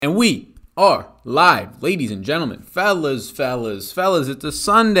And we are live, ladies and gentlemen, fellas. It's a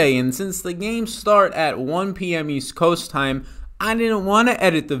Sunday, and since the games start at 1 p.m. East Coast time, I didn't want to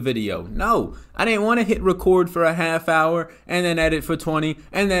edit the video. No, I didn't want to hit record for a half hour and then edit for 20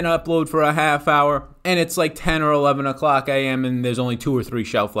 and then upload for a half hour. And it's like 10 or 11 o'clock a.m. and there's only 2 or 3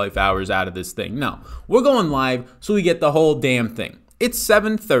 shelf life hours out of this thing. No, we're going live so we get the whole damn thing. It's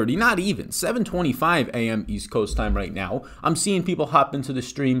 7:30, not even, 7:25 a.m. East Coast time right now. I'm seeing people hop into the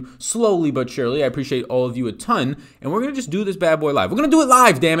stream slowly but surely. I appreciate all of you a ton. And we're going to just do this bad boy live. We're going to do it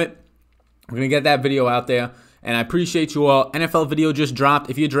live, damn it. We're going to get that video out there. And I appreciate you all. NFL video just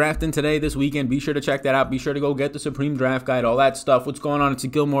dropped. If you're drafting today, this weekend, be sure to check that out. Be sure to go get the Supreme Draft Guide, all that stuff. What's going on? It's a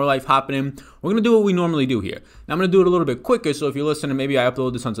Gilmore Life hopping in. We're going to do what we normally do here. Now, I'm going to do it a little bit quicker, so if you're listening, maybe I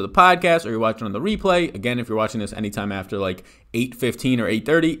upload this onto the podcast or you're watching on the replay. Again, if you're watching this anytime after like 8:15 or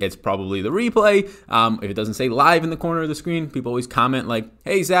 8:30, it's probably the replay. If it doesn't say live in the corner of the screen, people always comment like,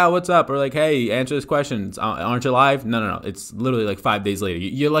 hey, Sal, what's up? Or like, hey, answer this question. Aren't you live? No. It's literally like 5 days later.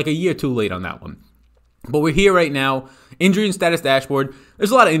 You're like a year too late on that one. But we're here right now. Injury and status dashboard. There's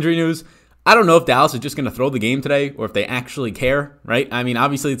a lot of injury news. I don't know if Dallas is just going to throw the game today or if they actually care, right? I mean,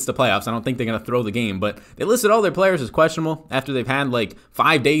 obviously it's the playoffs. I don't think they're going to throw the game, but they listed all their players as questionable after they've had like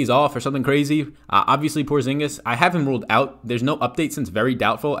 5 days off or something crazy. Obviously, Porzingis, I have him ruled out. There's no update since very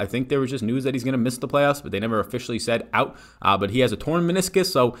doubtful. I think there was just news that he's going to miss the playoffs, but they never officially said out. But he has a torn meniscus,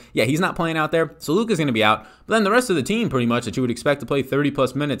 so yeah, he's not playing out there. So Luka's going to be out. But then the rest of the team, pretty much, that you would expect to play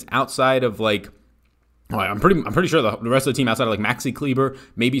 30-plus minutes outside of like, I'm pretty sure the rest of the team outside of like Maxi Kleber,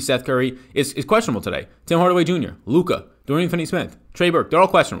 maybe Seth Curry, is questionable today. Tim Hardaway Jr., Luka, Dorian Finney-Smith, Trey Burke, they're all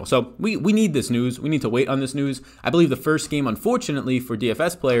questionable. So we need this news. We need to wait on this news. I believe the first game, unfortunately, for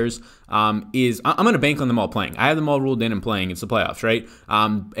DFS players is I'm going to bank on them all playing. I have them all ruled in and playing. It's the playoffs, right?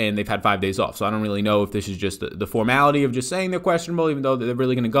 And they've had 5 days off. So I don't really know if this is just the formality of just saying they're questionable, even though they're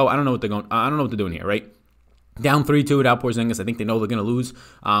really going to go. I don't know what they're doing here, right? Down 3-2 without Porzingis. I think they know they're going to lose,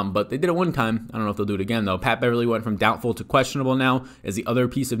 but they did it one time. I don't know if they'll do it again, though. Pat Beverly went from doubtful to questionable now as the other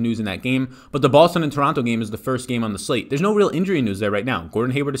piece of news in that game. But the Boston and Toronto game is the first game on the slate. There's no real injury news there right now.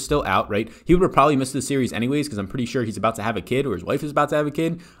 Gordon Hayward is still out, right? He would have probably missed the series anyways because I'm pretty sure he's about to have a kid or his wife is about to have a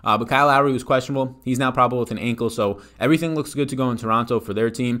kid. But Kyle Lowry was questionable. He's now probable with an ankle, so everything looks good to go in Toronto for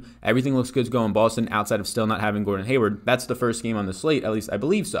their team. Everything looks good to go in Boston outside of still not having Gordon Hayward. That's the first game on the slate, at least I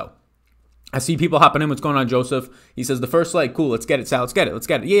believe so. I see people hopping in. What's going on, Joseph? He says, the first leg, cool, let's get it, Sal, let's get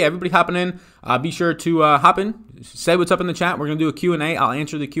it. Yeah, everybody hopping in. Be sure to hop in. Say what's up in the chat. We're going to do a Q&A. I'll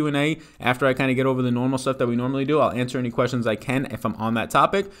answer the Q&A after I kind of get over the normal stuff that we normally do. I'll answer any questions I can if I'm on that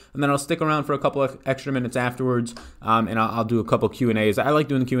topic. And then I'll stick around for a couple of extra minutes afterwards, and I'll do a couple Q&As. I like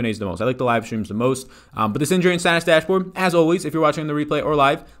doing the Q&As the most. I like the live streams the most. But this injury and status dashboard, as always, if you're watching the replay or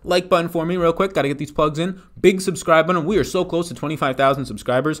live, like button for me real quick. Got to get these plugs in. Big subscribe button. We are so close to 25,000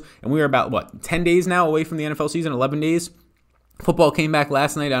 subscribers, and we are about, 10 days now away from the NFL season, 11 days. Football came back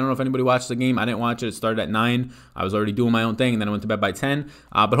last night. I don't know if anybody watched the game. I didn't watch it. It started at 9. I was already doing my own thing, and then I went to bed by 10.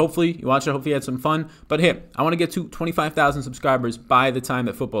 But hopefully you watched it. Hopefully you had some fun. But here, I want to get to 25,000 subscribers by the time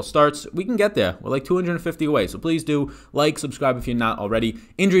that football starts. We can get there. We're like 250 away. So please do like, subscribe if you're not already.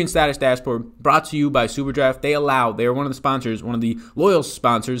 Injury and status dashboard brought to you by Superdraft. They are one of the sponsors, one of the loyal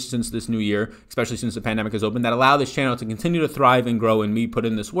sponsors since this new year, especially since the pandemic has opened, that allow this channel to continue to thrive and grow and me put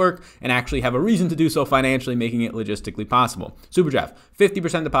in this work and actually have a reason to do so financially, making it logistically possible. Superdraft,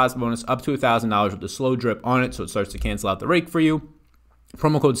 50% deposit bonus up to $1,000 with a slow drip on it, so it starts to cancel out the rake for you.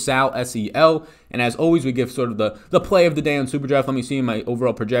 Promo code SAL, S-E-L. And as always, we give sort of the play of the day on Superdraft. Let me see my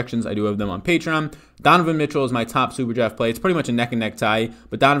overall projections. I do have them on Patreon. Donovan Mitchell is my top Superdraft play. It's pretty much a neck and neck tie,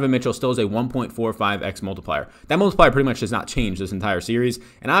 but Donovan Mitchell still is a 1.45x multiplier. That multiplier pretty much does not change this entire series.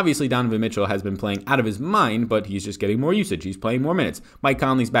 And obviously, Donovan Mitchell has been playing out of his mind, but he's just getting more usage. He's playing more minutes. Mike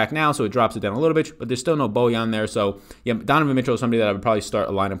Conley's back now, so it drops it down a little bit, but there's still no Bojan there. So yeah, Donovan Mitchell is somebody that I would probably start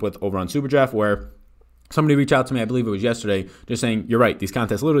a lineup with over on Superdraft, where somebody reached out to me, I believe it was yesterday, just saying, you're right, these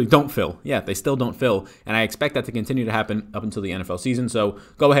contests literally don't fill. Yeah, they still don't fill, and I expect that to continue to happen up until the NFL season. So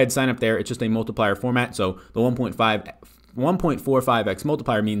go ahead, sign up there. It's just a multiplier format, so the 1.45x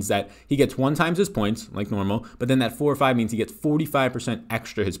multiplier means that he gets 1 times his points, like normal, but then that 4 or 5 means he gets 45%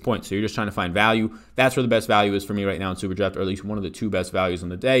 extra his points. So you're just trying to find value. That's where the best value is for me right now in Superdraft, or at least one of the 2 best values on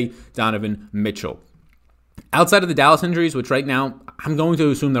the day, Donovan Mitchell. Outside of the Dallas injuries, which right now I'm going to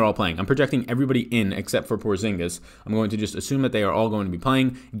assume they're all playing. I'm projecting everybody in except for Porzingis. I'm going to just assume that they are all going to be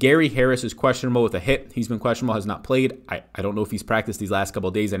playing. Gary Harris is questionable with a hip. He's been questionable, has not played. I don't know if he's practiced these last couple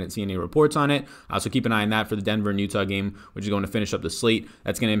of days. I didn't see any reports on it. So keep an eye on that for the Denver and Utah game, which is going to finish up the slate.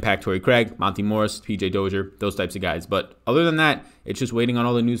 That's going to impact Torrey Craig, Monty Morris, PJ Dozier, those types of guys. But other than that, it's just waiting on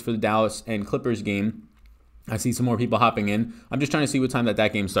all the news for the Dallas and Clippers game. I see some more people hopping in. I'm just trying to see what time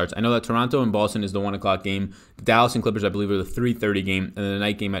that game starts. I know that Toronto and Boston is the 1 o'clock game. The Dallas and Clippers, I believe, are the 3:30 game, and then the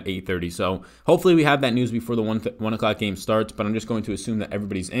night game at 8:30. So hopefully we have that news before the 1 o'clock game starts, but I'm just going to assume that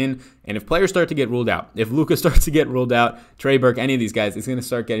everybody's in. And if players start to get ruled out, if Luka starts to get ruled out, Trey Burke, any of these guys, it's going to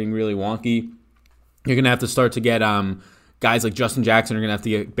start getting really wonky. You're going to have to start to get guys like Justin Jackson are going to have to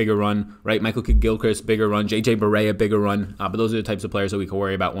get a bigger run, right? Michael Kidd-Gilchrist, bigger run. JJ Barea, bigger run. But those are the types of players that we can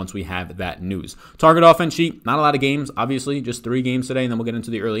worry about once we have that news. Target offense sheet, not a lot of games, obviously, just 3 games today, and then we'll get into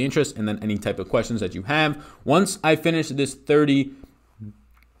the early interest and then any type of questions that you have. Once I finish this 30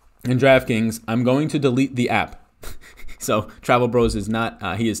 in DraftKings, I'm going to delete the app. So Travel Bros is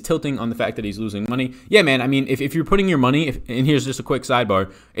not, he is tilting on the fact that he's losing money. Yeah, man, I mean, if you're putting your money, and here's just a quick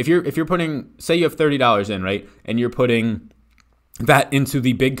sidebar, if you're putting, say you have $30 in, right, and you're putting that into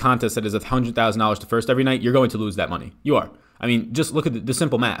the big contest that is $100,000 to first every night, you're going to lose that money. You are. I mean, just look at the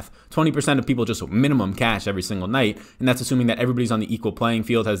simple math. 20% of people just minimum cash every single night, and that's assuming that everybody's on the equal playing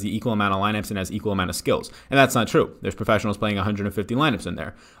field, has the equal amount of lineups, and has equal amount of skills. And that's not true. There's professionals playing 150 lineups in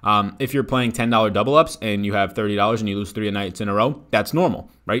there. If you're playing $10 double-ups and you have $30 and you lose 3 nights in a row, that's normal,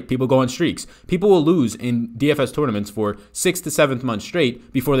 right? People go on streaks. People will lose in DFS tournaments for 6th to 7th month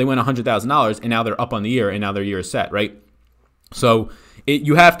straight before they win $100,000, and now they're up on the year, and now their year is set, right? So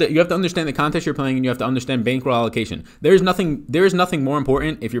you have to understand the contest you're playing, and you have to understand bankroll allocation. There is nothing more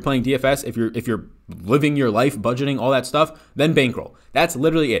important if you're playing DFS, if you're living your life, budgeting, all that stuff, than bankroll. That's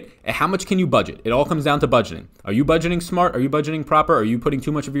literally it. How much can you budget? It all comes down to budgeting. Are you budgeting smart? Are you budgeting proper? Are you putting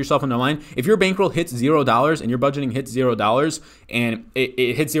too much of yourself on the line? If your bankroll hits $0 and your budgeting hits $0 and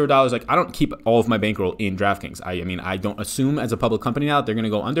it hits $0, like, I don't keep all of my bankroll in DraftKings. I mean, I don't assume as a public company now that they're going to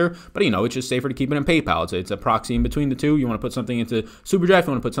go under, but it's just safer to keep it in PayPal. It's a proxy in between the two. You want to put something into Super Draft,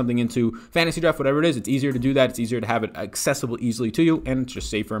 you want to put something into Fantasy Draft, whatever it is. It's easier to do that. It's easier to have it accessible easily to you, and it's just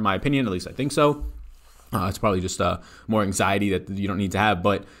safer in my opinion. At least I think so. It's probably just more anxiety that you don't need to have.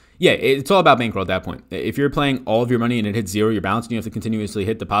 But yeah, it's all about bankroll at that point. If you're playing all of your money and it hits 0, your balance, and you have to continuously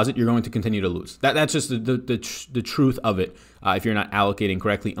hit deposit, you're going to continue to lose. That's just the truth of it if you're not allocating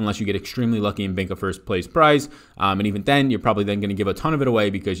correctly, unless you get extremely lucky and bank a first place prize. And even then, you're probably then going to give a ton of it away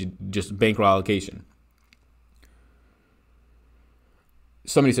because you just bankroll allocation.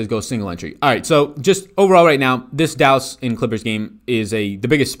 Somebody says go single entry. All right, so just overall right now, this Dallas and Clippers game is the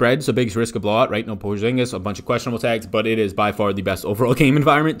biggest spread, so biggest risk of blowout, right? No Porzingis, a bunch of questionable tags, but it is by far the best overall game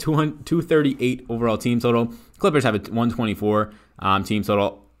environment. 238 overall team total. Clippers have a 124 team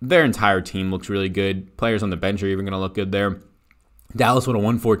total. Their entire team looks really good. Players on the bench are even going to look good there. Dallas with a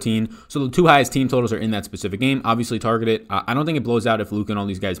 114. So the 2 highest team totals are in that specific game. Obviously targeted. I don't think it blows out if Luka and all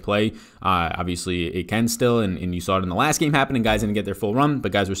these guys play. Obviously it can still, and you saw it in the last game happen, and guys didn't get their full run,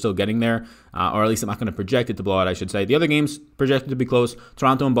 but guys were still getting there. Or at least I'm not going to project it to blow out, I should say. The other games projected to be close.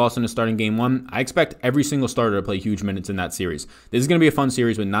 Toronto and Boston is starting game 1. I expect every single starter to play huge minutes in that series. This is going to be a fun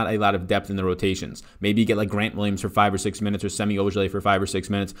series with not a lot of depth in the rotations. Maybe you get like Grant Williams for 5 or 6 minutes or Semi Ojeleye for 5 or 6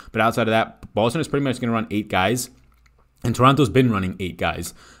 minutes. But outside of that, Boston is pretty much going to run 8 guys. And Toronto's been running 8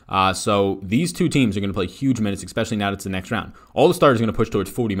 guys. So these 2 teams are going to play huge minutes, especially now that it's the next round. All the starters are going to push towards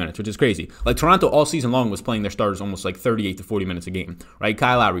 40 minutes, which is crazy. Like Toronto all season long was playing their starters almost like 38 to 40 minutes a game, right?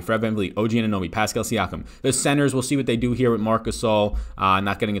 Kyle Lowry, Fred VanVleet, OG Anunoby, Pascal Siakam. The centers, we'll see what they do here with Marc Gasol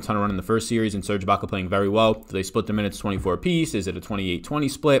not getting a ton of run in the first series, and Serge Ibaka playing very well. Do they split the minutes 24 apiece? Is it a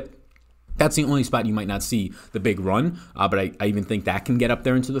 28-20 split? That's the only spot you might not see the big run, but I even think that can get up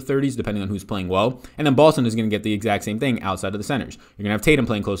there into the 30s depending on who's playing well. And then Boston is going to get the exact same thing outside of the centers. You're going to have Tatum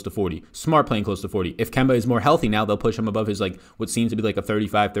playing close to 40, Smart playing close to 40. If Kemba is more healthy now, they'll push him above his what seems to be like a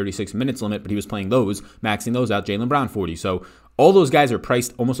 35, 36 minutes limit, but he was playing those, maxing those out. Jaylen Brown 40. So all those guys are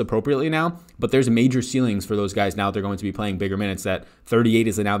priced almost appropriately now, but there's major ceilings for those guys now. They're going to be playing bigger minutes. That 38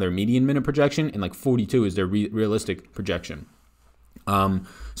 is now their median minute projection, and like 42 is their realistic projection.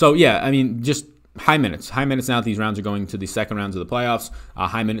 So yeah, I mean, just high minutes now that these rounds are going to the second rounds of the playoffs.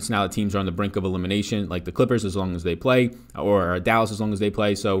 High minutes now that teams are on the brink of elimination, like the Clippers as long as they play, or Dallas as long as they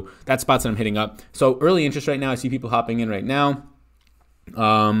play. So that's spots that I'm hitting up. So early interest right now, I see people hopping in right now.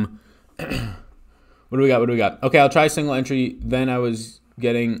 What do we got? Okay, I'll try single entry. Then I was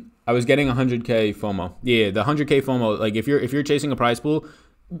getting 100K FOMO. Yeah, the 100K FOMO. Like if you're chasing a prize pool,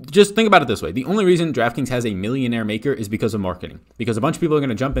 just think about it this way. The only reason DraftKings has a millionaire maker is because of marketing. Because a bunch of people are going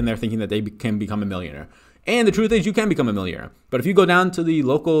to jump in there thinking that they can become a millionaire. And the truth is you can become a millionaire. But if you go down to the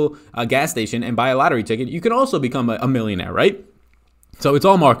local gas station and buy a lottery ticket, you can also become a millionaire, right? So it's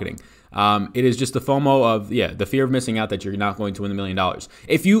all marketing. It is just the FOMO of, the fear of missing out that you're not going to win $1 million.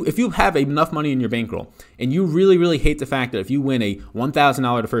 If you have enough money in your bankroll and you really, really hate the fact that if you win a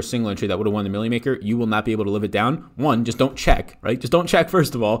 $1,000 to first single entry that would have won the Million Maker, you will not be able to live it down. One, just don't check, right? Just don't check,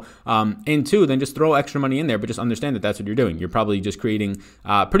 first of all. And two, then just throw extra money in there, but just understand that that's what you're doing. You're probably just creating,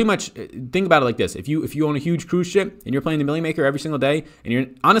 pretty much, think about it like this. If you own a huge cruise ship and you're playing the Million Maker every single day, and you're,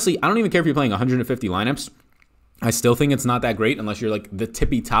 honestly, I don't even care if you're playing 150 lineups, I still think it's not that great unless you're like the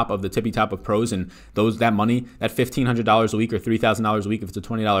tippy top of pros, and that money, that $1,500 a week or $3,000 a week, if it's a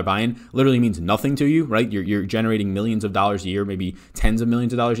 $20 buy-in, literally means nothing to you, right? You're generating millions of dollars a year, maybe tens of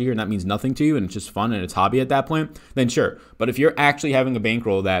millions of dollars a year, and that means nothing to you, and it's just fun and it's hobby at that point, then sure. But if you're actually having a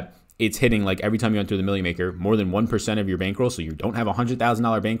bankroll that it's hitting, like every time you enter the Million Maker, more than 1% of your bankroll, so you don't have a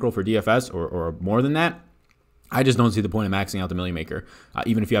 $100,000 bankroll for DFS or more than that, I just don't see the point of maxing out the Million Maker,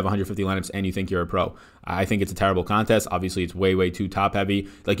 even if you have 150 lineups and you think you're a pro. I think it's a terrible contest. Obviously, it's way, way too top heavy.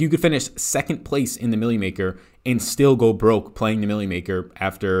 Like, you could finish second place in the Million Maker and still go broke playing the Million Maker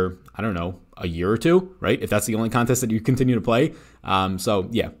after, I don't know, a year or two, right? If that's the only contest that you continue to play. So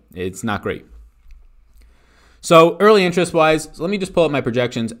yeah, it's not great. So early interest-wise, so let me just pull up my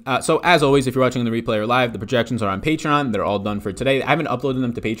projections. So as always, if you're watching the replay or live, the projections are on Patreon. They're all done for today. I haven't uploaded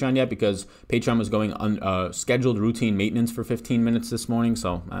them to Patreon yet because Patreon was going on scheduled routine maintenance for 15 minutes this morning.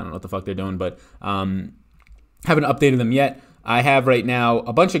 So I don't know what the fuck they're doing, but haven't updated them yet. I have right now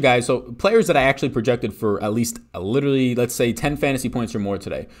a bunch of guys, so players that I actually projected for at least literally, let's say 10 fantasy points or more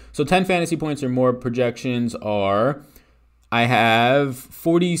today. So 10 fantasy points or more projections are, I have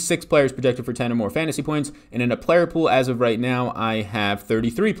 46 players projected for 10 or more fantasy points, and in a player pool as of right now, I have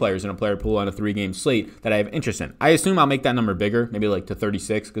 33 players in a player pool on a 3-game slate that I have interest in. I assume I'll make that number bigger, maybe like to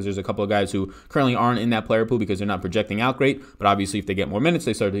 36, because there's a couple of guys who currently aren't in that player pool because they're not projecting out great, but obviously if they get more minutes,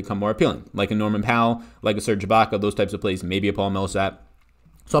 they start to become more appealing, like a Norman Powell, like a Serge Ibaka, those types of plays, maybe a Paul Millsap.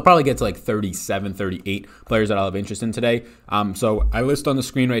 So I'll probably get to like 37, 38 players that I'll have interest in today. So I list on the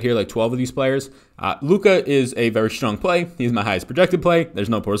screen right here like 12 of these players. Luka is a very strong play. He's my highest projected play. There's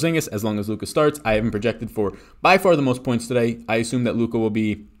no Porzingis as long as Luka starts. I haven't projected for by far the most points today. I assume that Luka will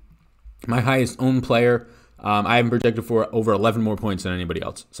be my highest owned player. I haven't projected for over 11 more points than anybody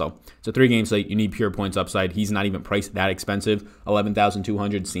else. So it's a 3-game slate. You need pure points upside. He's not even priced that expensive.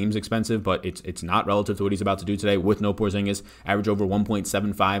 11,200 seems expensive, but it's not relative to what he's about to do today with no Porzingis. Average over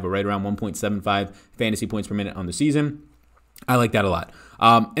 1.75 or right around 1.75 fantasy points per minute on the season. I like that a lot.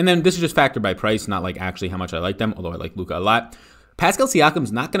 And then this is just factored by price, not like actually how much I like them, although I like Luka a lot. Pascal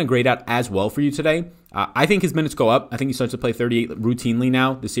Siakam's not going to grade out as well for you today. I think his minutes go up. I think he starts to play 38 routinely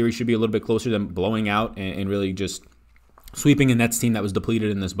now. The series should be a little bit closer than blowing out and really just sweeping a Nets team that was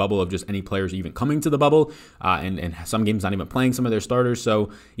depleted in this bubble of just any players even coming to the bubble, and some games not even playing some of their starters. So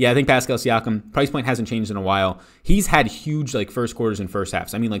yeah, I think Pascal Siakam, price point hasn't changed in a while. He's had huge like first quarters and first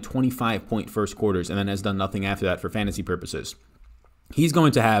halves. I mean like 25-point first quarters, and then has done nothing after that for fantasy purposes. He's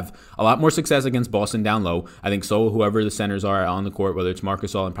going to have a lot more success against Boston down low. I think so, whoever the centers are on the court, whether it's Marc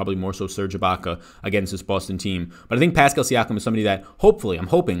Gasol and probably more so Serge Ibaka against this Boston team. But I think Pascal Siakam is somebody that hopefully, I'm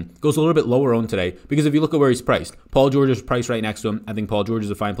hoping, goes a little bit lower owned today, because if you look at where he's priced, Paul George is priced right next to him. I think Paul George is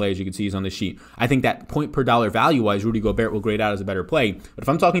a fine player, as you can see he's on this sheet. I think that point per dollar value-wise, Rudy Gobert will grade out as a better play. But if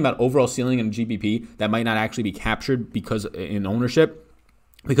I'm talking about overall ceiling and GPP, that might not actually be captured because in ownership,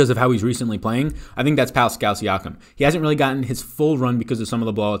 because of how he's recently playing, I think that's Pascal Siakam. He hasn't really gotten his full run because of some of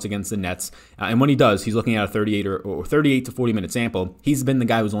the blowouts against the Nets. And when he does, he's looking at a 38 or 38 to 40 minute sample. He's been the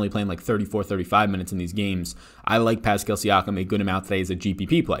guy who's only playing like 34, 35 minutes in these games. I like Pascal Siakam a good amount today as a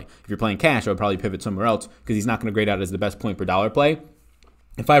GPP play. If you're playing cash, I would probably pivot somewhere else because he's not going to grade out as the best point per dollar play.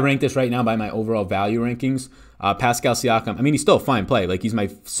 If I rank this right now by my overall value rankings, Pascal Siakam, I mean, he's still a fine play. Like, he's my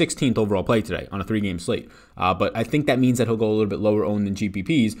 16th overall play today on a 3-game slate. But I think that means that he'll go a little bit lower owned than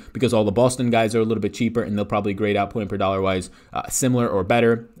GPPs because all the Boston guys are a little bit cheaper and they'll probably grade out point per dollar wise similar or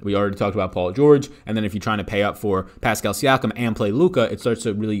better. We already talked about Paul George. And then if you're trying to pay up for Pascal Siakam and play Luka, it starts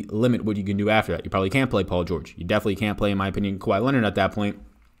to really limit what you can do after that. You probably can't play Paul George. You definitely can't play, in my opinion, Kawhi Leonard at that point,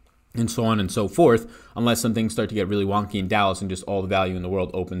 and so on and so forth, unless some things start to get really wonky in Dallas and just all the value in the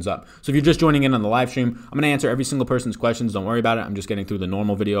world opens up. So if you're just joining in on the live stream, I'm going to answer every single person's questions. Don't worry about it. I'm just getting through the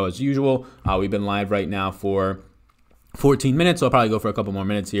normal video as usual. We've been live right now for 14 minutes, so I'll probably go for a couple more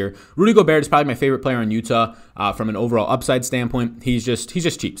minutes here. Rudy Gobert is probably my favorite player in Utah from an overall upside standpoint. He's just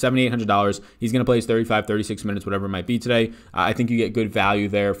cheap, $7,800. He's going to play his 35, 36 minutes, whatever it might be today. I think you get good value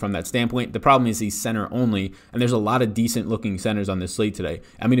there from that standpoint. The problem is he's center only, and there's a lot of decent-looking centers on this slate today.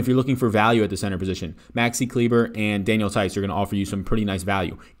 I mean, if you're looking for value at the center position, Maxi Kleber and Daniel Theis are going to offer you some pretty nice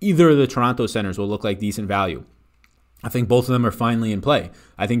value. Either of the Toronto centers will look like decent value. I think both of them are finally in play.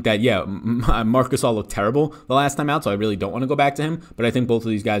 I think that, yeah, Marc Gasol looked terrible the last time out, so I really don't want to go back to him. But I think both of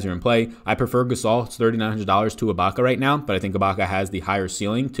these guys are in play. I prefer Gasol. It's $3,900 to Ibaka right now, but I think Ibaka has the higher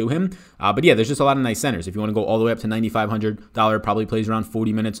ceiling to him. But yeah, there's just a lot of nice centers. If you want to go all the way up to $9,500, probably plays around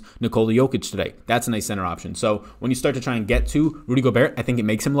 40 minutes. Nikola Jokic today. That's a nice center option. So when you start to try and get to Rudy Gobert, I think it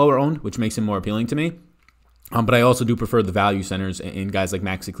makes him lower owned, which makes him more appealing to me. But I also do prefer the value centers in guys like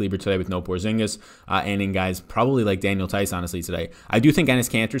Maxi Kleber today with no Porzingis, and in guys probably like Daniel Tice, honestly, today. I do think Enes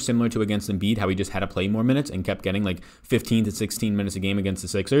Kanter, similar to against Embiid, how he just had to play more minutes and kept getting like 15 to 16 minutes a game against the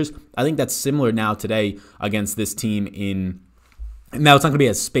Sixers. I think that's similar now today against this team Now, it's not going to be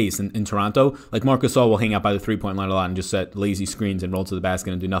as space in Toronto. Like, Marc Gasol will hang out by the three-point line a lot and just set lazy screens and roll to the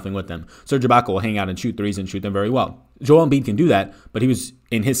basket and do nothing with them. Serge Ibaka will hang out and shoot threes and shoot them very well. Joel Embiid can do that, but he was,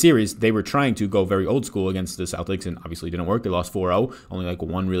 in his series, they were trying to go very old school against the Celtics, and obviously it didn't work. They lost 4-0, only like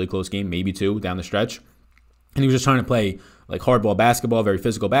one really close game, maybe two down the stretch. And he was just trying to play like hardball basketball, very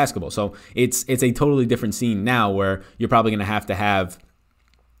physical basketball. So it's a totally different scene now where you're probably going to have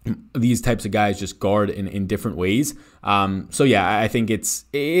these types of guys just guard in different ways. So yeah, I think it's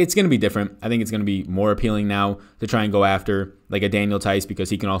going to be different. I think it's going to be more appealing now to try and go after like a Daniel Tice because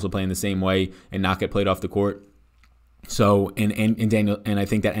he can also play in the same way and not get played off the court. So and I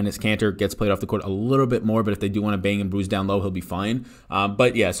think that Enes Kanter gets played off the court a little bit more, but if they do want to bang and bruise down low, he'll be fine.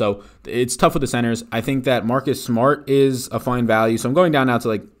 But yeah, so it's tough with the centers. I think that Marcus Smart is a fine value. So I'm going down now to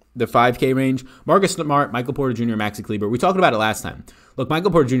like the 5K range. Marcus Smart, Michael Porter Jr., Maxi Kleber. We talked about it last time. Look,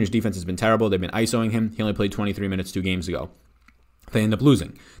 Michael Porter Jr.'s defense has been terrible. They've been ISOing him. He only played 23 minutes 2 games ago. They end up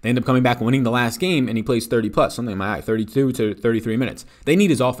losing. They end up coming back and winning the last game, and he plays 30 plus, something in my eye, 32 to 33 minutes. They need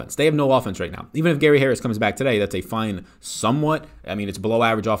his offense. They have no offense right now. Even if Gary Harris comes back today, that's a fine somewhat. I mean, it's a below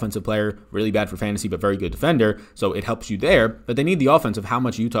average offensive player, really bad for fantasy, but very good defender, so it helps you there. But they need the offense of how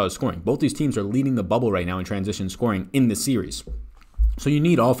much Utah is scoring. Both these teams are leading the bubble right now in transition scoring in the series. So you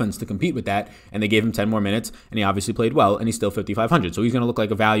need offense to compete with that, and they gave him 10 more minutes, and he obviously played well, and he's still 5,500. So he's going to look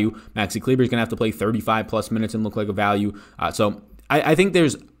like a value. Maxi Kleber is going to have to play 35-plus minutes and look like a value. So I think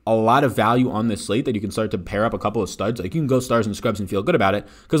there's a lot of value on this slate that you can start to pair up a couple of studs. Like, you can go stars and scrubs and feel good about it.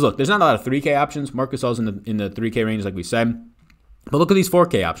 Because, look, there's not a lot of 3K options. Marc Gasol's in the 3K range, like we said. But look at these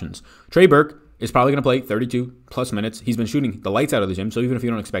 4K options. Trey Burke is probably going to play 32-plus minutes. He's been shooting the lights out of the gym, so even if you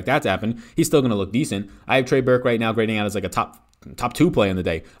don't expect that to happen, he's still going to look decent. I have Trey Burke right now grading out as like a top 2 play in the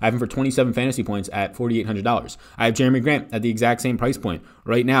day. I have him for 27 fantasy points at $4,800. I have Jeremy Grant at the exact same price point.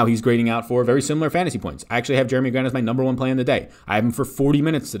 Right now, he's grading out for very similar fantasy points. I actually have Jeremy Grant as my number 1 play in the day. I have him for 40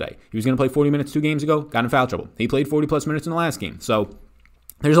 minutes today. He was going to play 40 minutes 2 games ago, got in foul trouble. He played 40-plus minutes in the last game. So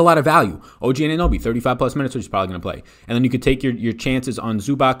there's a lot of value. OG Anunoby, 35-plus minutes, which he's probably going to play. And then you could take your chances on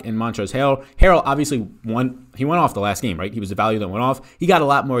Zubac and Montrezl Harrell. Harrell obviously won. He went off the last game, right? He was the value that went off. He got a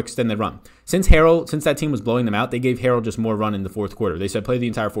lot more extended run. Since that team was blowing them out, they gave Harrell just more run in the fourth quarter. They said play the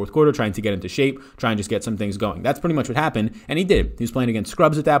entire fourth quarter, trying to get into shape, try and just get some things going. That's pretty much what happened, and he did. He was playing against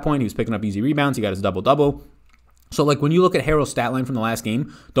scrubs at that point. He was picking up easy rebounds. He got his double-double. So, like, when you look at Harrell's stat line from the last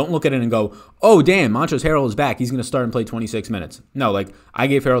game, don't look at it and go, oh, damn, Montrezl Harrell is back. He's going to start and play 26 minutes. No, like, I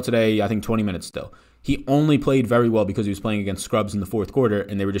gave Harrell today, I think, 20 minutes still. He only played very well because he was playing against scrubs in the fourth quarter,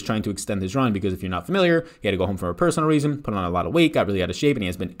 and they were just trying to extend his run because if you're not familiar, he had to go home for a personal reason, put on a lot of weight, got really out of shape, and he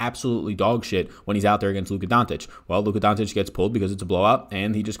has been absolutely dog shit when he's out there against Luka Doncic. Well, Luka Doncic gets pulled because it's a blowout,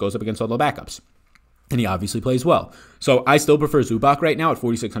 and he just goes up against all the backups. And he obviously plays well. So I still prefer Zubac right now at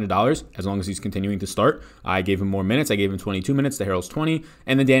 $4,600 as long as he's continuing to start. I gave him more minutes. I gave him 22 minutes. The Harrell's 20.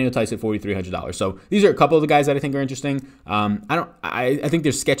 And then Daniel Tice at $4,300. So these are a couple of the guys that I think are interesting. I think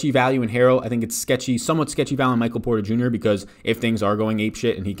there's sketchy value in Harrell. I think it's somewhat sketchy value in Michael Porter Jr. because if things are going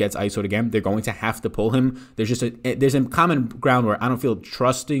apeshit and he gets ISO'd again, they're going to have to pull him. There's a common ground where I don't feel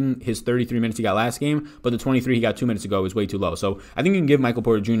trusting his 33 minutes he got last game, but the 23 he got 2 minutes ago is way too low. So I think you can give Michael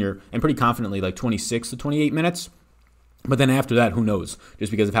Porter Jr. and pretty confidently like 26 to 28 minutes. But then after that, who knows?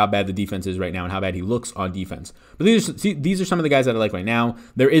 Just because of how bad the defense is right now and how bad he looks on defense. But these are some of the guys that I like right now.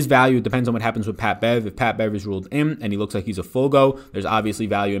 There is value. It depends on what happens with Pat Bev. If Pat Bev is ruled in and he looks like he's a full go, there's obviously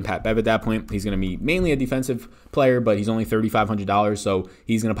value in Pat Bev at that point. He's going to be mainly a defensive player, but he's only $3,500, so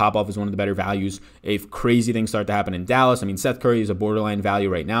he's going to pop off as one of the better values. If crazy things start to happen in Dallas, I mean, Seth Curry is a borderline value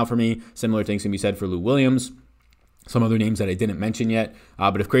right now for me. Similar things can be said for Lou Williams. Some other names that I didn't mention yet.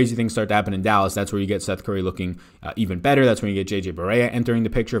 But if crazy things start to happen in Dallas, that's where you get Seth Curry looking even better. That's when you get J.J. Barea entering the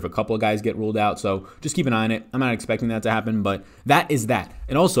picture if a couple of guys get ruled out. So just keep an eye on it. I'm not expecting that to happen, but that is that.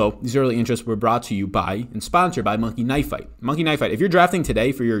 And also, these early interests were brought to you by and sponsored by Monkey Knife Fight. Monkey Knife Fight. If you're drafting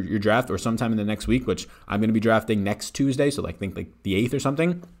today for your draft or sometime in the next week, which I'm going to be drafting next Tuesday, so I think like the 8th or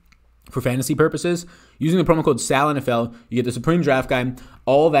something, for fantasy purposes, using the promo code SALNFL, you get the Supreme Draft Guide,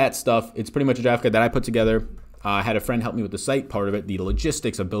 all that stuff. It's pretty much a draft guide that I put together. I had a friend help me with the site part of it, the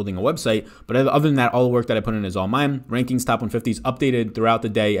logistics of building a website. But other than that, all the work that I put in is all mine. Rankings, top 150s, updated throughout the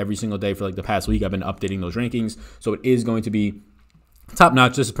day, every single day for like the past week. I've been updating those rankings. So it is going to be top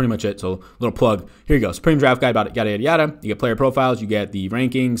notch. This is pretty much it. So little plug. Here you go. Supreme Draft Guide, about it, yada, yada, yada. You get player profiles. You get the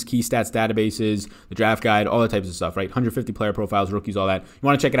rankings, key stats databases, the draft guide, all that types of stuff, right? 150 player profiles, rookies, all that. You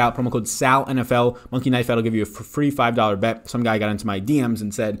want to check it out. Promo code SALNFL. Monkey Knife will give you a free $5 bet. Some guy got into my DMs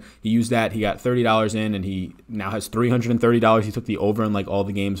and said he used that. He got $30 in, and he now has $330. He took the over in like all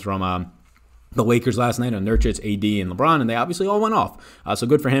the games from the Lakers last night on Nurkic, AD, and LeBron, and they obviously all went off. So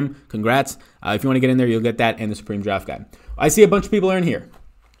good for him. Congrats. If you want to get in there, you'll get that and the Supreme Draft Guide. I see a bunch of people are in here.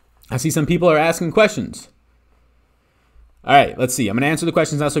 I see some people are asking questions. All right, let's see. I'm going to answer the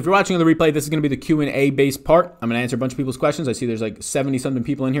questions now. So if you're watching on the replay, this is going to be the Q&A based part. I'm going to answer a bunch of people's questions. I see there's like 70-something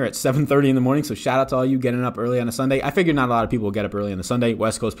people in here at 7:30 in the morning. So shout out to all you getting up early on a Sunday. I figured not a lot of people will get up early on a Sunday.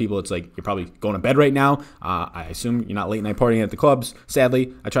 West Coast people, it's like you're probably going to bed right now. I assume you're not late night partying at the clubs.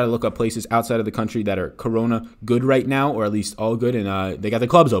 Sadly, I try to look up places outside of the country that are Corona good right now, or at least all good, and they got the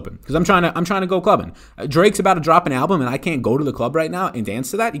clubs open because I'm trying to go clubbing. Drake's about to drop an album, and I can't go to the club right now and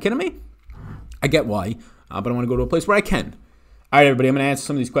dance to that. You kidding me? I get why, but I want to go to a place where I can. All right, everybody, I'm going to answer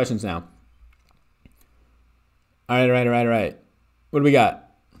some of these questions now. All right. What do we got?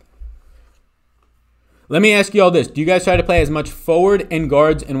 Let me ask you all this. Do you guys try to play as much forward and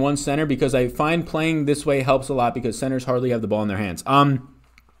guards in one center? Because I find playing this way helps a lot because centers hardly have the ball in their hands.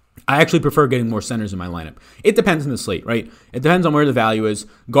 I actually prefer getting more centers in my lineup. It depends on the slate, right? It depends on where the value is.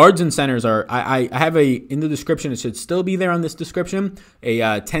 Guards and centers are, I have in the description, it should still be there on this description,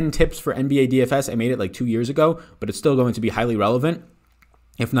 10 tips for NBA DFS. I made it like 2 years ago, but it's still going to be highly relevant,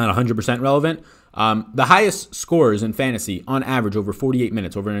 if not 100% relevant. The highest scorers in fantasy on average over 48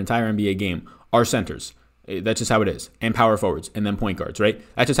 minutes over an entire NBA game are centers. That's just how it is. And power forwards, and then point guards, right?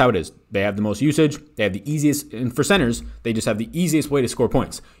 That's just how it is. They have the most usage. They have the easiest, and for centers, they just have the easiest way to score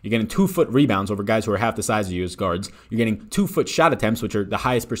points. You're getting 2-foot rebounds over guys who are half the size of you as guards. You're getting 2-foot shot attempts, which are the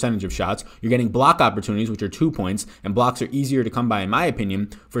highest percentage of shots. You're getting block opportunities, which are 2 points, and blocks are easier to come by, in my opinion,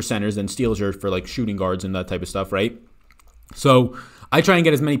 for centers than steals are for like shooting guards and that type of stuff, right? So I try and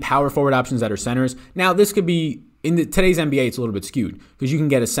get as many power forward options that are centers. Now, this could be, in today's NBA, it's a little bit skewed because you can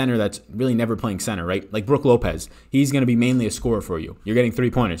get a center that's really never playing center, right? Like Brook Lopez. He's going to be mainly a scorer for you. You're getting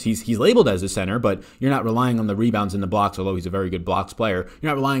 3-pointers. He's labeled as a center, but you're not relying on the rebounds and the blocks, although he's a very good blocks player. You're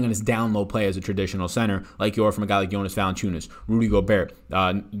not relying on his down-low play as a traditional center like you are from a guy like Jonas Valanciunas, Rudy Gobert,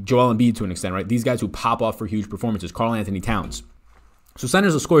 Joel Embiid to an extent, right? These guys who pop off for huge performances, Karl Anthony Towns. So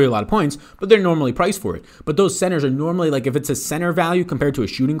centers will score you a lot of points, but they're normally priced for it. But those centers are normally, like if it's a center value compared to a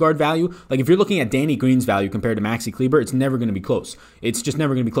shooting guard value, like if you're looking at Danny Green's value compared to Maxi Kleber, it's never going to be close. It's just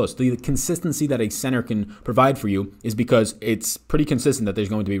never going to be close. The consistency that a center can provide for you is because it's pretty consistent that there's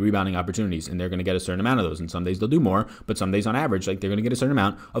going to be rebounding opportunities, and they're going to get a certain amount of those. And some days they'll do more, but some days on average, like they're going to get a certain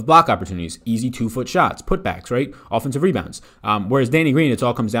amount of block opportunities, easy 2-foot shots, putbacks, right? Offensive rebounds. Whereas Danny Green, it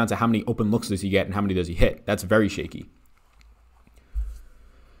all comes down to how many open looks does he get and how many does he hit. That's very shaky.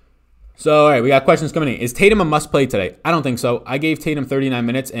 So, all right, we got questions coming in. Is Tatum a must-play today? I don't think so. I gave Tatum 39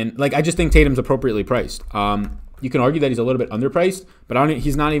 minutes, and I just think Tatum's appropriately priced. You can argue that he's a little bit underpriced, but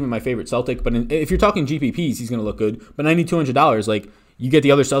he's not even my favorite Celtic. But if you're talking GPPs, he's going to look good. But I need $200. You get the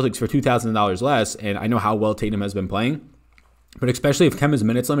other Celtics for $2,000 less, and I know how well Tatum has been playing. But especially if Kemba's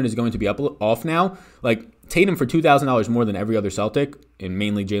minutes limit is going to be off now, Tatum for $2,000 more than every other Celtic, and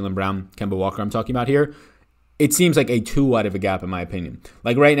mainly Jaylen Brown, Kemba Walker I'm talking about here, it seems like a too wide of a gap in my opinion.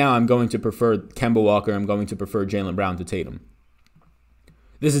 Right now, I'm going to prefer Kemba Walker. I'm going to prefer Jaylen Brown to Tatum.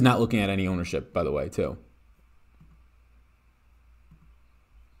 This is not looking at any ownership, by the way, too.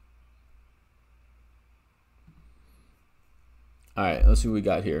 All right, let's see what we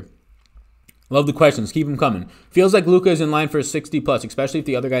got here. Love the questions. Keep them coming. Feels like Luka is in line for a 60+, especially if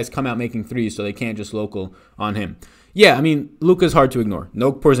the other guys come out making threes, so they can't just local on him. Yeah, I mean, Luka's hard to ignore.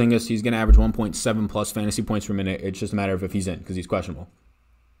 No Porzingis. He's going to average 1.7+ fantasy points per minute. It's just a matter of if he's in because he's questionable.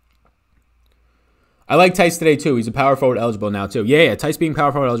 I like Tice today, too. He's a power forward eligible now, too. Yeah, Tice being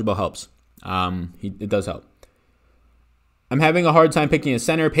power forward eligible helps. It does help. I'm having a hard time picking a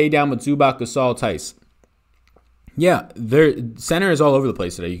center. Pay down with Zubac, Gasol, Tice. Yeah, center is all over the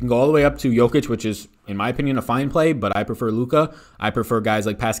place today. You can go all the way up to Jokic, which is, in my opinion, a fine play, but I prefer Luka. I prefer guys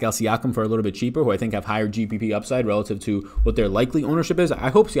like Pascal Siakam for a little bit cheaper, who I think have higher GPP upside relative to what their likely ownership is. I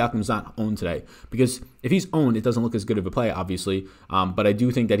hope Siakam's not owned today, because if he's owned, it doesn't look as good of a play, obviously. But I do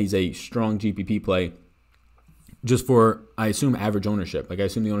think that he's a strong GPP play just for, I assume, average ownership. I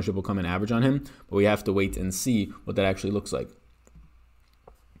assume the ownership will come in average on him, but we have to wait and see what that actually looks like.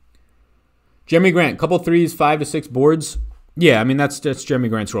 Jeremy Grant, couple threes, 5 to 6 boards. Yeah, I mean, that's Jeremy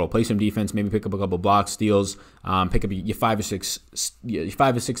Grant's role. Play some defense, maybe pick up a couple blocks, steals, pick up your 5 or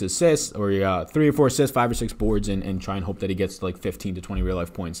 6 assists, or your 3 or 4 assists, 5 or 6 boards, and try and hope that he gets to like 15 to 20 real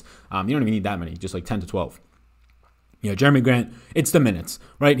life points. You don't even need that many, just like 10 to 12. Jeremy Grant, it's the minutes,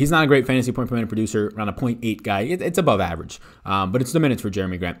 right? He's not a great fantasy point per minute producer, around a 0.8 guy. It's above average, but it's the minutes for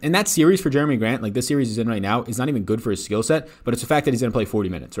Jeremy Grant. And that series for Jeremy Grant, like this series he's in right now, is not even good for his skill set, but it's the fact that he's going to play 40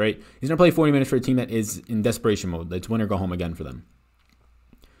 minutes, right? He's going to play 40 minutes for a team that is in desperation mode. It's win or go home again for them.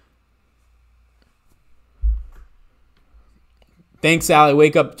 Thanks, Sally.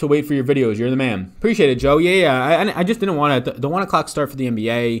 Wake up to wait for your videos. You're the man. Appreciate it, Joe. Yeah. I just didn't want to. The 1 o'clock start for the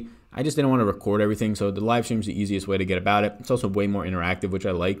NBA. I just didn't want to record everything, so the live stream is the easiest way to get about it. It's also way more interactive, which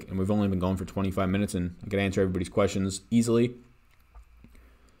I like, and we've only been going for 25 minutes, and I can answer everybody's questions easily.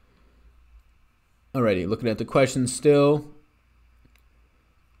 Alrighty, looking at the questions still.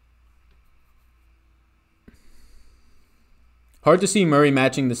 Hard to see Murray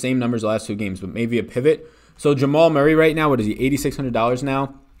matching the same numbers the last 2 games, but maybe a pivot. So Jamal Murray right now, what is he, $8,600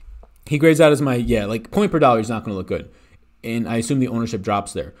 now? He grades out as my, like point per dollar, he's not going to look good. And I assume the ownership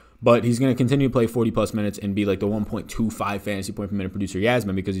drops there. But he's going to continue to play 40-plus minutes and be like the 1.25 fantasy point per minute producer he has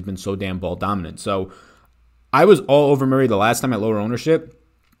been because he's been so damn ball dominant. So I was all over Murray the last time at lower ownership.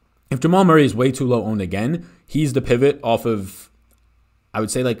 If Jamal Murray is way too low owned again, he's the pivot off of, I would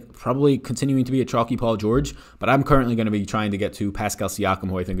say, like probably continuing to be a chalky Paul George. But I'm currently going to be trying to get to Pascal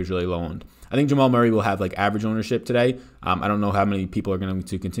Siakam, who I think is really low owned. I think Jamal Murray will have like average ownership today. I don't know how many people are going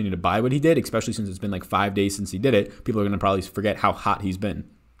to continue to buy what he did, especially since it's been like 5 days since he did it. People are going to probably forget how hot he's been.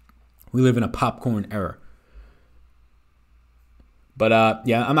 We live in a popcorn era. But I'm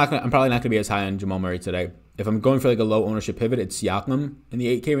probably not going to be as high on Jamal Murray today. If I'm going for like a low ownership pivot, it's Siakam in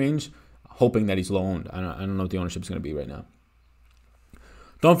the 8K range, hoping that he's low owned. I don't know what the ownership is going to be right now.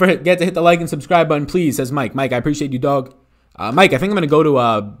 Don't forget to hit the like and subscribe button, please, says Mike. Mike, I appreciate you, dog. Mike, I think I'm going to go to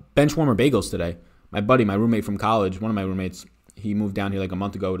Benchwarmer Bagels today. My buddy, my roommate from college, one of my roommates, he moved down here like a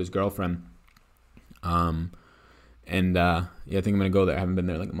month ago with his girlfriend. I think I'm going to go there. I haven't been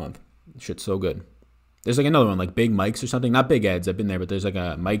there like a month. Shit's so good. There's like another one, like Big Mike's or something. Not Big Ed's, I've been there, but there's like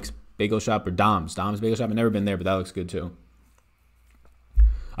a Mike's Bagel Shop or Dom's Bagel Shop. I've never been there, but that looks good too.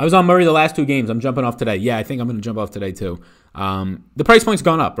 I was on Murray the last 2 games. I'm jumping off today. Yeah, I think I'm going to jump off today too. The price point's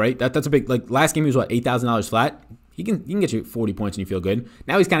gone up, right? That's a big, like last game he was what, $8,000 flat? He can get you 40 points and you feel good.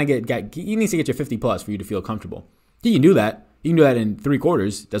 Now he's kind of he needs to get you 50 plus for you to feel comfortable. He can do that. He can do that in 3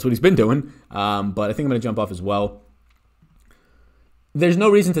 quarters. That's what he's been doing. But I think I'm going to jump off as well. There's no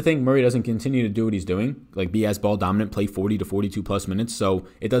reason to think Murray doesn't continue to do what he's doing, like be as ball dominant, play 40 to 42 plus minutes. So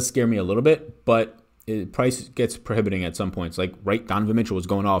it does scare me a little bit, but price gets prohibiting at some points. Like Donovan Mitchell was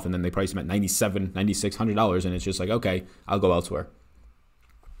going off, and then they priced him at $9,700, $9,600, and it's just like, okay, I'll go elsewhere.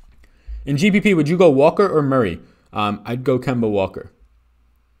 In GPP, would you go Walker or Murray? I'd go Kemba Walker.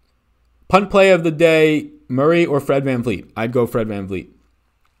 Punt play of the day, Murray or Fred VanVleet? I'd go Fred VanVleet.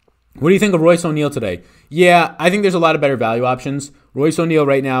 What do you think of Royce O'Neal today? Yeah, I think there's a lot of better value options. Royce O'Neal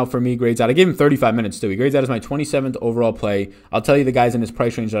right now for me grades out. I gave him 35 minutes too. He grades out as my 27th overall play. I'll tell you the guys in his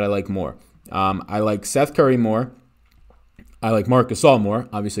price range that I like more. I like Seth Curry more. I like Marc Gasol more,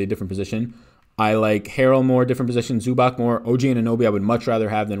 obviously a different position. I like Harrell more, different position. Zubac more. OG Anunoby I would much rather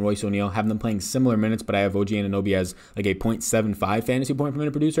have than Royce O'Neal. Have them playing similar minutes, but I have OG Anunoby as like a 0.75 fantasy point per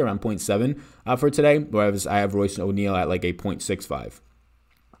minute producer, around 0.7 for today. Whereas I have Royce O'Neal at like a 0.65.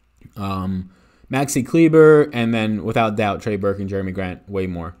 Maxi Kleber, and then without doubt Trey Burke and Jeremy Grant way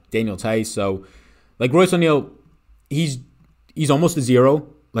more. Daniel Tice. So like Royce O'Neal, he's almost a 0.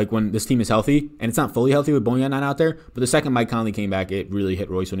 Like when this team is healthy, and it's not fully healthy with Bojan not out there, but the second Mike Conley came back, it really hit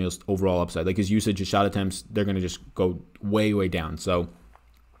Royce O'Neal's overall upside. Like his usage, his shot attempts, they're going to just go way, way down. So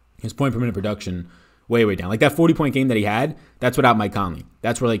his point per minute production, way, way down. Like that 40-point game that he had, that's without Mike Conley.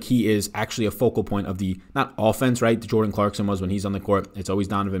 That's where like he is actually a focal point of the, not offense, right? Jordan Clarkson was when he's on the court. It's always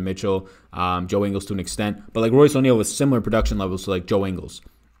Donovan Mitchell, Joe Ingles to an extent. But like Royce O'Neal with similar production levels to like Joe Ingles.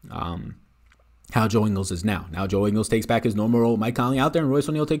 How Joe Ingles is now. Now Joe Ingles takes back his normal role, Mike Conley out there, and Royce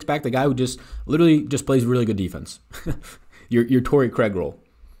O'Neal takes back the guy who just literally just plays really good defense. your Torrey Craig role,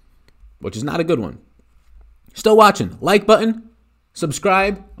 which is not a good one. Still watching. Like button.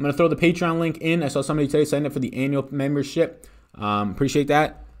 Subscribe. I'm going to throw the Patreon link in. I saw somebody today sign up for the annual membership. Appreciate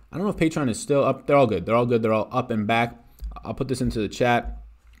that. I don't know if Patreon is still up. They're all good. They're all good. They're all up and back. I'll put this into the chat.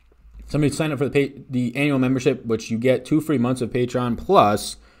 Somebody sign up for the annual membership, which you get 2 free months of Patreon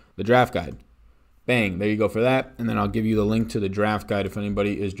plus the draft guide. Bang, there you go for that. And then I'll give you the link to the draft guide if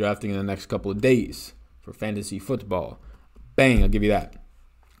anybody is drafting in the next couple of days for fantasy football. Bang, I'll give you that.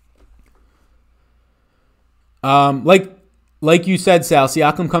 Like you said, Sal,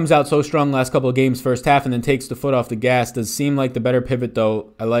 Siakam comes out so strong last couple of games, first half, and then takes the foot off the gas. Does seem like the better pivot,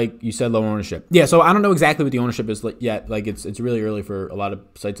 though. I like you said low ownership. Yeah, so I don't know exactly what the ownership is yet. Like it's really early for a lot of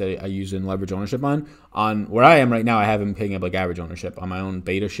sites that I use and leverage ownership on. On where I am right now, I have been picking up like average ownership on my own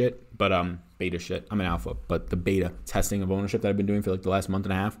beta shit. But beta shit. I'm an alpha, but the beta testing of ownership that I've been doing for like the last month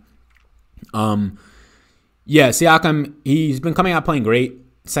and a half. Yeah, Siakam, he's been coming out playing great.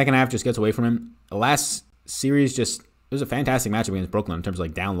 Second half just gets away from him. The last series just. It was a fantastic matchup against Brooklyn in terms of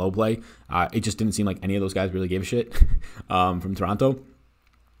like down low play. It just didn't seem like any of those guys really gave a shit from Toronto.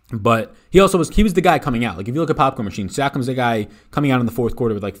 But he was the guy coming out. Like if you look at Popcorn Machine, Siakam's the guy coming out in the fourth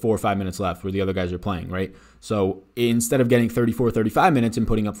quarter with like 4 or 5 minutes left where the other guys are playing, right? So instead of getting 34, 35 minutes and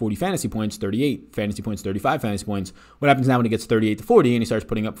putting up 40 fantasy points, 38 fantasy points, 35 fantasy points, what happens now when he gets 38 to 40 and he starts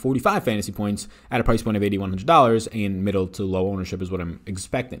putting up 45 fantasy points at a price point of $8,100 and middle to low ownership is what I'm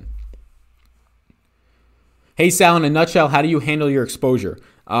expecting. Hey, Sal, in a nutshell, how do you handle your exposure?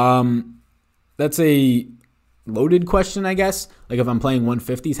 That's a loaded question, I guess. Like if I'm playing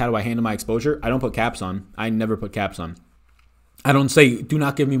 150s, how do I handle my exposure? I don't put caps on. I never put caps on. I don't say, do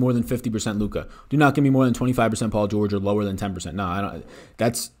not give me more than 50% Luka. Do not give me more than 25% Paul George or lower than 10%. No, I don't.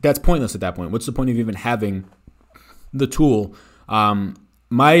 That's pointless at that point. What's the point of even having the tool?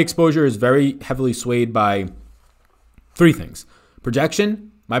 My exposure is very heavily swayed by 3 things.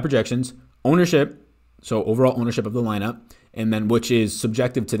 My projections, ownership, so overall ownership of the lineup, and then which is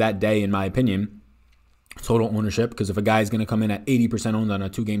subjective to that day, in my opinion, total ownership. Because if a guy is going to come in at 80% owned on a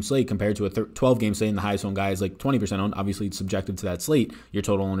 2-game slate compared to a 12-game slate and the highest owned guy is like 20% owned, obviously it's subjective to that slate, your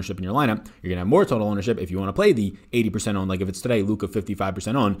total ownership in your lineup. You're going to have more total ownership if you want to play the 80% owned. Like if it's today, Luka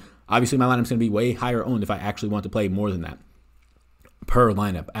 55% owned, obviously my lineup's going to be way higher owned if I actually want to play more than that per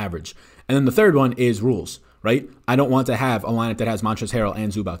lineup average. And then the third one is rules. Right? I don't want to have a lineup that has Montrezl Harrell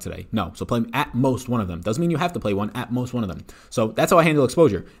and Zubac today. No. So play at most one of them. Doesn't mean you have to play one, at most one of them. So that's how I handle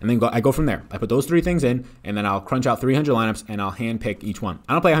exposure. And then I go from there. I put those 3 things in, and then I'll crunch out 300 lineups, and I'll hand pick each one.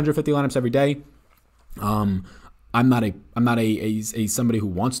 I don't play 150 lineups every day. I'm not a somebody who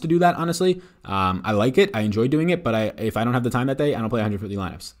wants to do that, honestly. I like it. I enjoy doing it. But if I don't have the time that day, I don't play 150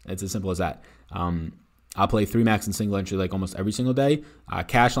 lineups. It's as simple as that. I'll play 3 max and single entry like almost every single day.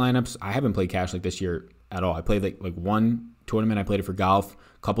 Cash lineups, I haven't played cash like this year at all. I played like one tournament. I played it for golf.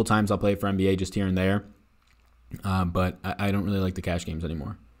 A couple times I'll play it for NBA just here and there. But I don't really like the cash games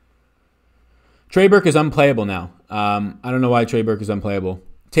anymore. Trey Burke is unplayable now. I don't know why Trey Burke is unplayable.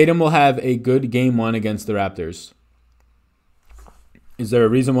 Tatum will have a good game 1 against the Raptors. Is there a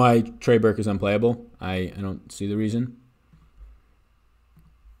reason why Trey Burke is unplayable? I don't see the reason.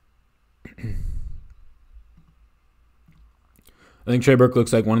 I think Trey Burke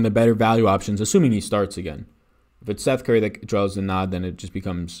looks like one of the better value options, assuming he starts again. If it's Seth Curry that draws the nod, then it just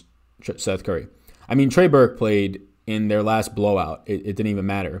becomes Seth Curry. I mean, Trey Burke played in their last blowout. It didn't even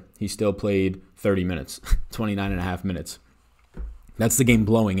matter. He still played 30 minutes, 29 and a half minutes. That's the game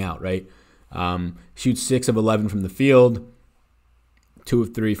blowing out, right? Shoots 6 of 11 from the field, 2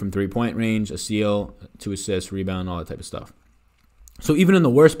 of 3 from three-point range, a steal, 2 assists, rebound, all that type of stuff. So even in the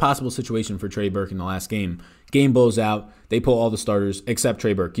worst possible situation for Trey Burke in the last game blows out. They pull all the starters except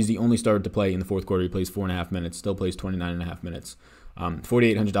Trey Burke. He's the only starter to play in the fourth quarter. He plays 4.5 minutes, still plays 29.5 minutes.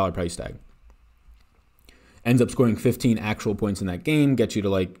 $4,800 price tag. Ends up scoring 15 actual points in that game, gets you to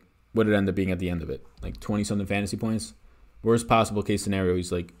like what it ended up being at the end of it, like 20-something fantasy points. Worst possible case scenario,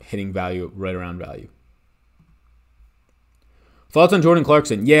 he's like hitting value right around value. Thoughts on Jordan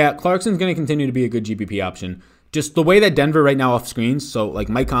Clarkson? Yeah, Clarkson's going to continue to be a good GPP option. Just the way that Denver right now off screens, so like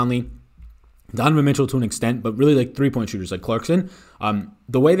Mike Conley, Donovan Mitchell to an extent, but really like 3-point shooters like Clarkson,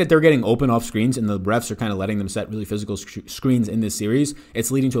 the way that they're getting open off screens and the refs are kind of letting them set really physical screens in this series,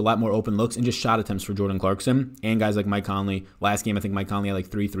 it's leading to a lot more open looks and just shot attempts for Jordan Clarkson and guys like Mike Conley. Last game, I think Mike Conley had like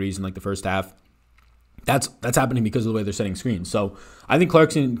 3 threes in like the first half. That's happening because of the way they're setting screens. So I think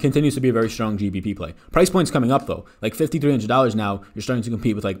Clarkson continues to be a very strong GPP play. Price point's coming up, though. Like $5,300 now, you're starting to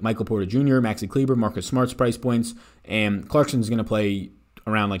compete with like Michael Porter Jr., Maxi Kleber, Marcus Smart's price points, and Clarkson's going to play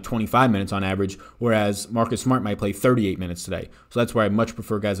around like 25 minutes on average, whereas Marcus Smart might play 38 minutes today. So that's why I much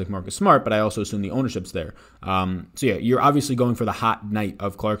prefer guys like Marcus Smart, but I also assume the ownership's there. So yeah, you're obviously going for the hot night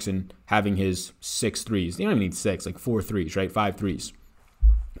of Clarkson having his 6 threes. You don't even need 6, like 4 threes, right? 5 threes.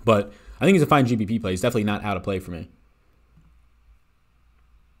 But I think he's a fine GPP play. He's definitely not out of play for me.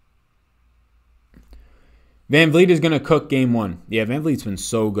 Van Vliet is going to cook game 1. Yeah, Van Vliet's been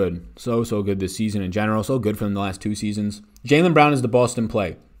so good. So good this season in general. So good for them the last 2 seasons. Jaylen Brown is the Boston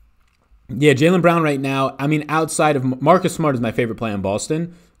play. Yeah, Jaylen Brown right now, I mean, outside of Marcus Smart is my favorite play in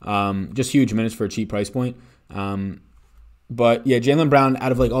Boston. Just huge minutes for a cheap price point. But yeah, Jaylen Brown,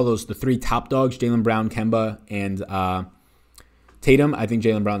 out of like all those, the 3 top dogs, Jaylen Brown, Kemba, and Tatum, I think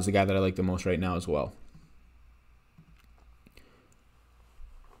Jaylen Brown's the guy that I like the most right now as well.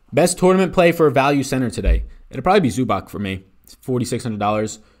 Best tournament play for a value center today. It'll probably be Zubac for me. It's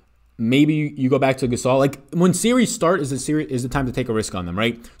 $4,600. Maybe you go back to Gasol. Like, when series start is the time to take a risk on them,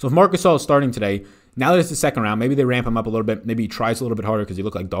 right? So if Marc Gasol is starting today, now that it's the second round, maybe they ramp him up a little bit. Maybe he tries a little bit harder because he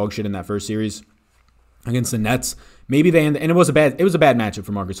looked like dog shit in that first series against the Nets. Maybe they end, and it was a bad matchup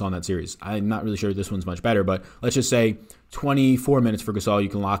for Marc Gasol in that series. I'm not really sure this one's much better, but let's just say 24 minutes for Gasol you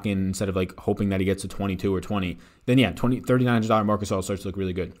can lock in instead of like hoping that he gets to 22 or 20. Then yeah, $3,900 Marc Gasol starts to look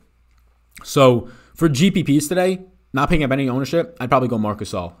really good. So for GPPs today, not picking up any ownership, I'd probably go Marc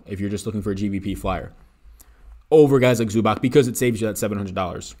Gasol if you're just looking for a GPP flyer over guys like Zubac because it saves you that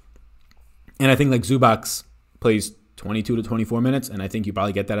 $700. And I think like Zubac plays 22 to 24 minutes, and I think you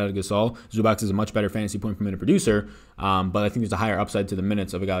probably get that out of Gasol. Zubac is a much better fantasy point per minute producer, but I think there's a higher upside to the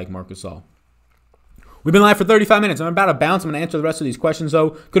minutes of a guy like Marc Gasol. We've been live for 35 minutes. I'm about to bounce. I'm going to answer the rest of these questions,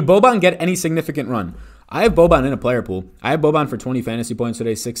 though. Could Boban get any significant run? I have Boban in a player pool. I have Boban for 20 fantasy points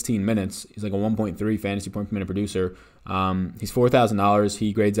today, 16 minutes. He's like a 1.3 fantasy point per minute producer. He's $4,000.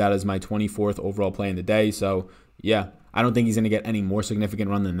 He grades out as my 24th overall play in the day. So, yeah, I don't think he's going to get any more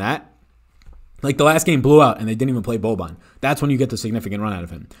significant run than that. Like the last game blew out and they didn't even play Boban. That's when you get the significant run out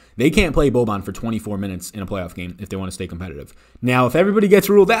of him. They can't play Boban for 24 minutes in a playoff game if they want to stay competitive. Now, if everybody gets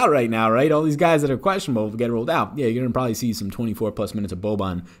ruled out right now, right, all these guys that are questionable get ruled out, yeah, you're going to probably see some 24-plus minutes of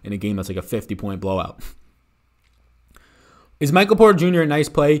Boban in a game that's like a 50-point blowout. Is Michael Porter Jr. a nice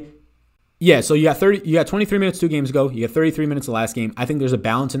play? Yeah, so you got 23 minutes 2 games ago. You got 33 minutes the last game. I think there's a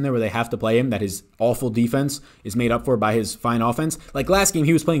balance in there where they have to play him, that his awful defense is made up for by his fine offense. Like last game,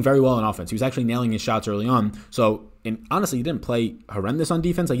 he was playing very well on offense. He was actually nailing his shots early on. So, and honestly, he didn't play horrendous on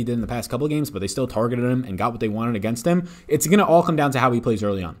defense like he did in the past couple of games, but they still targeted him and got what they wanted against him. It's going to all come down to how he plays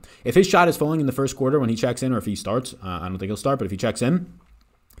early on. If his shot is falling in the first quarter when he checks in, or if he starts, I don't think he'll start, but if he checks in,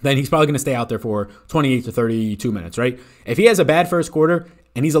 then he's probably going to stay out there for 28 to 32 minutes, right? If he has a bad first quarter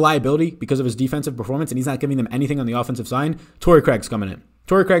and he's a liability because of his defensive performance and he's not giving them anything on the offensive side, Torrey Craig's coming in.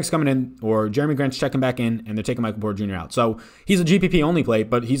 Or Jeremy Grant's checking back in, and they're taking Michael Porter Jr. out. So he's a GPP only play,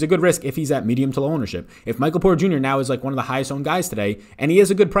 but he's a good risk if he's at medium to low ownership. If Michael Porter Jr. now is like one of the highest owned guys today, and he has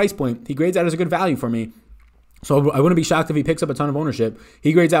a good price point, he grades out as a good value for me. So I wouldn't be shocked if he picks up a ton of ownership.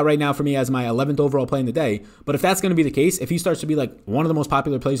 He grades out right now for me as my 11th overall play in the day. But if that's going to be the case, if he starts to be like one of the most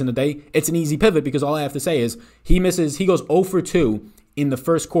popular plays in the day, it's an easy pivot because all I have to say is he goes 0 for 2 in the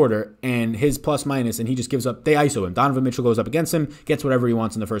first quarter and his plus minus, and he just gives up. They ISO him. Donovan Mitchell goes up against him, gets whatever he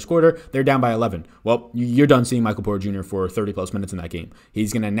wants in the first quarter. They're down by 11. Well, you're done seeing Michael Porter Jr. for 30 plus minutes in that game.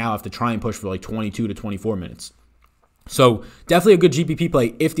 He's going to now have to try and push for like 22 to 24 minutes. So definitely a good GPP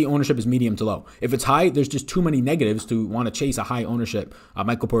play if the ownership is medium to low. If it's high, there's just too many negatives to want to chase a high ownership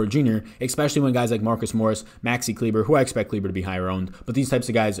Michael Porter Jr., especially when guys like Marcus Morris, Maxi Kleber, who I expect Kleber to be higher owned, but these types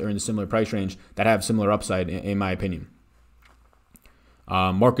of guys are in a similar price range that have similar upside in my opinion.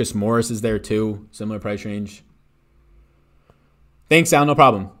 Marcus Morris is there too, similar price range. Thanks, Al, no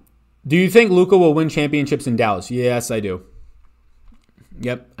problem. Do you think Luka will win championships in Dallas? Yes, I do.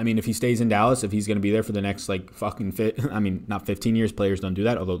 Yep. I mean, if he stays in Dallas, if he's going to be there for the next, like, not 15 years, players don't do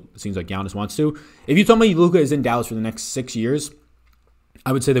that, although it seems like Giannis wants to. If you told me Luka is in Dallas for the next 6 years,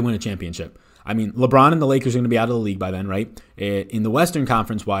 I would say they win a championship. I mean, LeBron and the Lakers are going to be out of the league by then, right? In the Western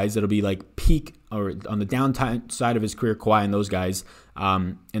Conference-wise, it'll be, like, peak or on the downside of his career, Kawhi and those guys.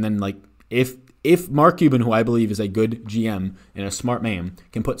 And then, like, if Mark Cuban, who I believe is a good GM and a smart man,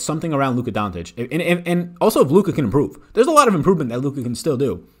 can put something around Luka Doncic, and also if Luka can improve, there's a lot of improvement that Luka can still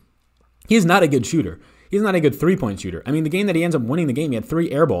do. He's not a good shooter. He's not a good three-point shooter. I mean, the game that he ends up winning the game, he had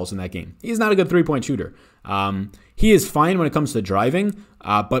 3 air balls in that game. He's not a good three-point shooter. He is fine when it comes to driving,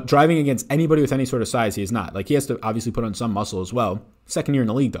 but driving against anybody with any sort of size, he is not. Like, he has to obviously put on some muscle as well. Second year in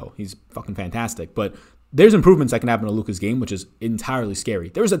the league, though. He's fucking fantastic. But there's improvements that can happen to Luka's game, which is entirely scary.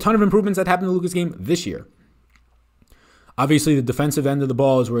 There was a ton of improvements that happened to Luka's game this year. Obviously, the defensive end of the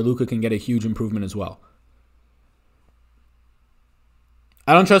ball is where Luka can get a huge improvement as well.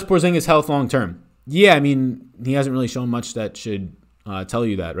 I don't trust Porzingis' health long term. Yeah, I mean, he hasn't really shown much that should tell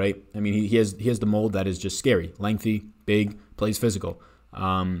you that, right? I mean, he has the mold that is just scary. Lengthy, big, plays physical.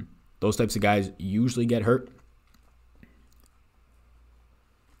 Those types of guys usually get hurt.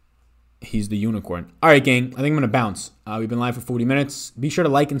 He's the unicorn. All right, gang. I think I'm going to bounce. We've been live for 40 minutes. Be sure to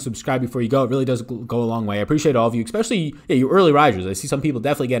like and subscribe before you go. It really does go a long way. I appreciate all of you, especially you early risers. I see some people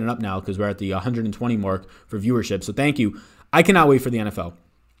definitely getting up now because we're at the 120 mark for viewership. So thank you. I cannot wait for the NFL.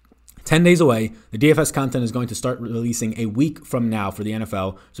 10 days away. The DFS content is going to start releasing a week from now for the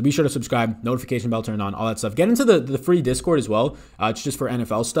NFL. So be sure to subscribe, notification bell turned on, all that stuff. Get into the free Discord as well. It's just for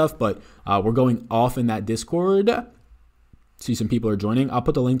NFL stuff, but we're going off in that Discord See some people are joining. I'll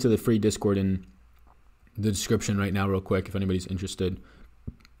put the link to the free Discord in the description right now real quick if anybody's interested.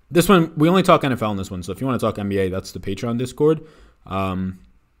 This one, we only talk NFL in this one, so if you want to talk NBA, that's the Patreon Discord. But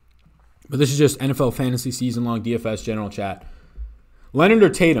this is just NFL fantasy season long DFS general chat. Leonard or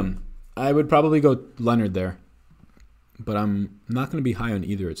Tatum? I would probably go Leonard there. But I'm not going to be high on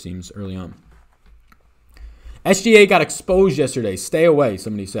either, it seems, early on. SGA got exposed yesterday. Stay away,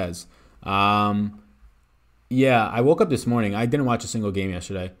 somebody says. Yeah, I woke up this morning. I didn't watch a single game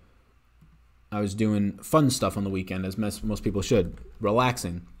yesterday. I was doing fun stuff on the weekend, as most people should.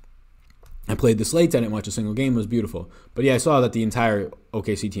 Relaxing. I played the slates. I didn't watch a single game. It was beautiful. But yeah, I saw that the entire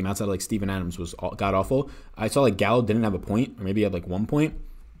OKC team, outside of like Steven Adams, was god-awful. I saw like Gallo didn't have a point, or maybe he had like 1 point.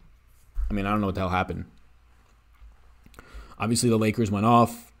 I mean, I don't know what the hell happened. Obviously, the Lakers went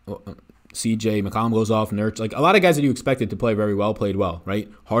off. CJ McCollum goes off. Nurkic. Like, a lot of guys that you expected to play very well played well, right?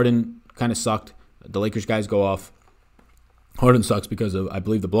 Harden kind of sucked. The Lakers guys go off. Harden sucks because of, I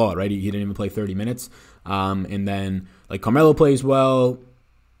believe, the blowout, right? He didn't even play 30 minutes. And then, like, Carmelo plays well.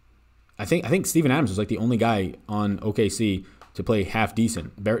 I think Steven Adams was, like, the only guy on OKC to play half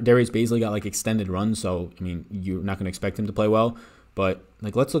decent. Darius Bazley got, like, extended runs, so, I mean, you're not going to expect him to play well. But,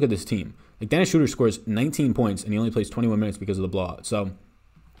 like, let's look at this team. Like, Dennis Schroeder scores 19 points, and he only plays 21 minutes because of the blowout. So,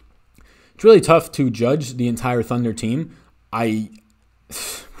 it's really tough to judge the entire Thunder team. SGA,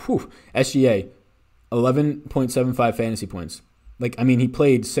 11.75 fantasy points. Like, I mean, he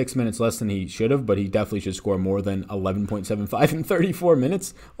played 6 minutes less than he should have, but he definitely should score more than 11.75 in 34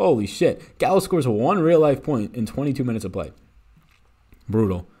 minutes. Holy shit. Gallo scores 1 real-life point in 22 minutes of play.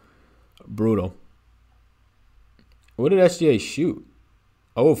 Brutal. What did SGA shoot?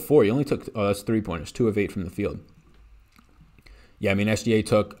 0 of 4. He only took, that's 3-pointers, 2 of 8 from the field. Yeah, I mean, SGA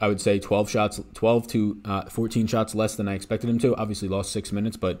took, I would say, 12 to 14 shots less than I expected him to. Obviously lost 6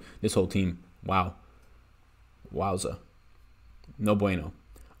 minutes, but this whole team, wow. Wowza. No bueno.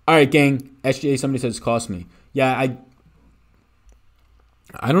 All right, gang. SGA, somebody says, cost me. Yeah,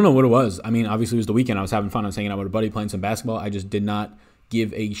 I don't know what it was. I mean, obviously it was the weekend. I was having fun. I was hanging out with a buddy playing some basketball. I just did not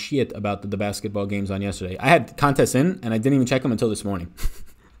give a shit about the basketball games on yesterday. I had contests in, and I didn't even check them until this morning.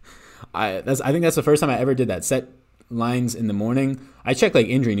 I think that's the first time I ever did that. Set lines in the morning. I checked, like,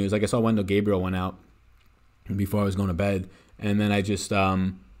 injury news. Like, I saw Wendell Gabriel went out before I was going to bed. And then I just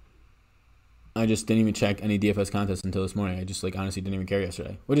didn't even check any DFS contests until this morning. I just, like, honestly didn't even care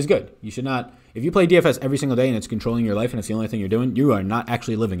yesterday, which is good. You should not. If you play DFS every single day and it's controlling your life and it's the only thing you're doing, you are not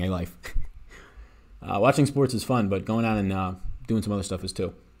actually living a life. Watching sports is fun, but going out and doing some other stuff is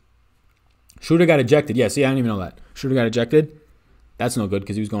too. Schroeder got ejected. Yeah, see, I didn't even know that. Schroeder got ejected. That's no good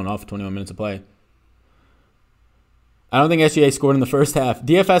because he was going off for 21 minutes of play. I don't think SGA scored in the first half.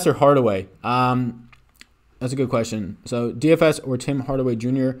 DFS or Hardaway? That's a good question. So DFS or Tim Hardaway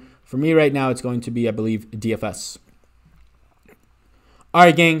Jr.? For me right now, it's going to be, I believe, DFS. All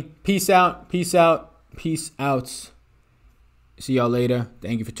right, gang. Peace out. Peace out. Peace out. See y'all later.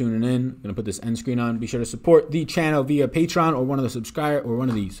 Thank you for tuning in. I'm gonna put this end screen on. Be sure to support the channel via Patreon or one of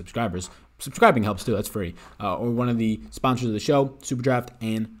the subscribers. Subscribing helps too. That's free. Or one of the sponsors of the show, Superdraft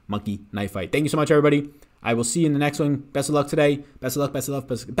and Monkey Knife Fight. Thank you so much, everybody. I will see you in the next one. Best of luck today. Best of luck. Best of luck.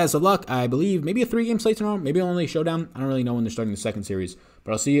 Best of luck. I believe maybe a 3-game slate tomorrow. Maybe only a showdown. I don't really know when they're starting the second series,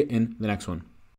 but I'll see you in the next one.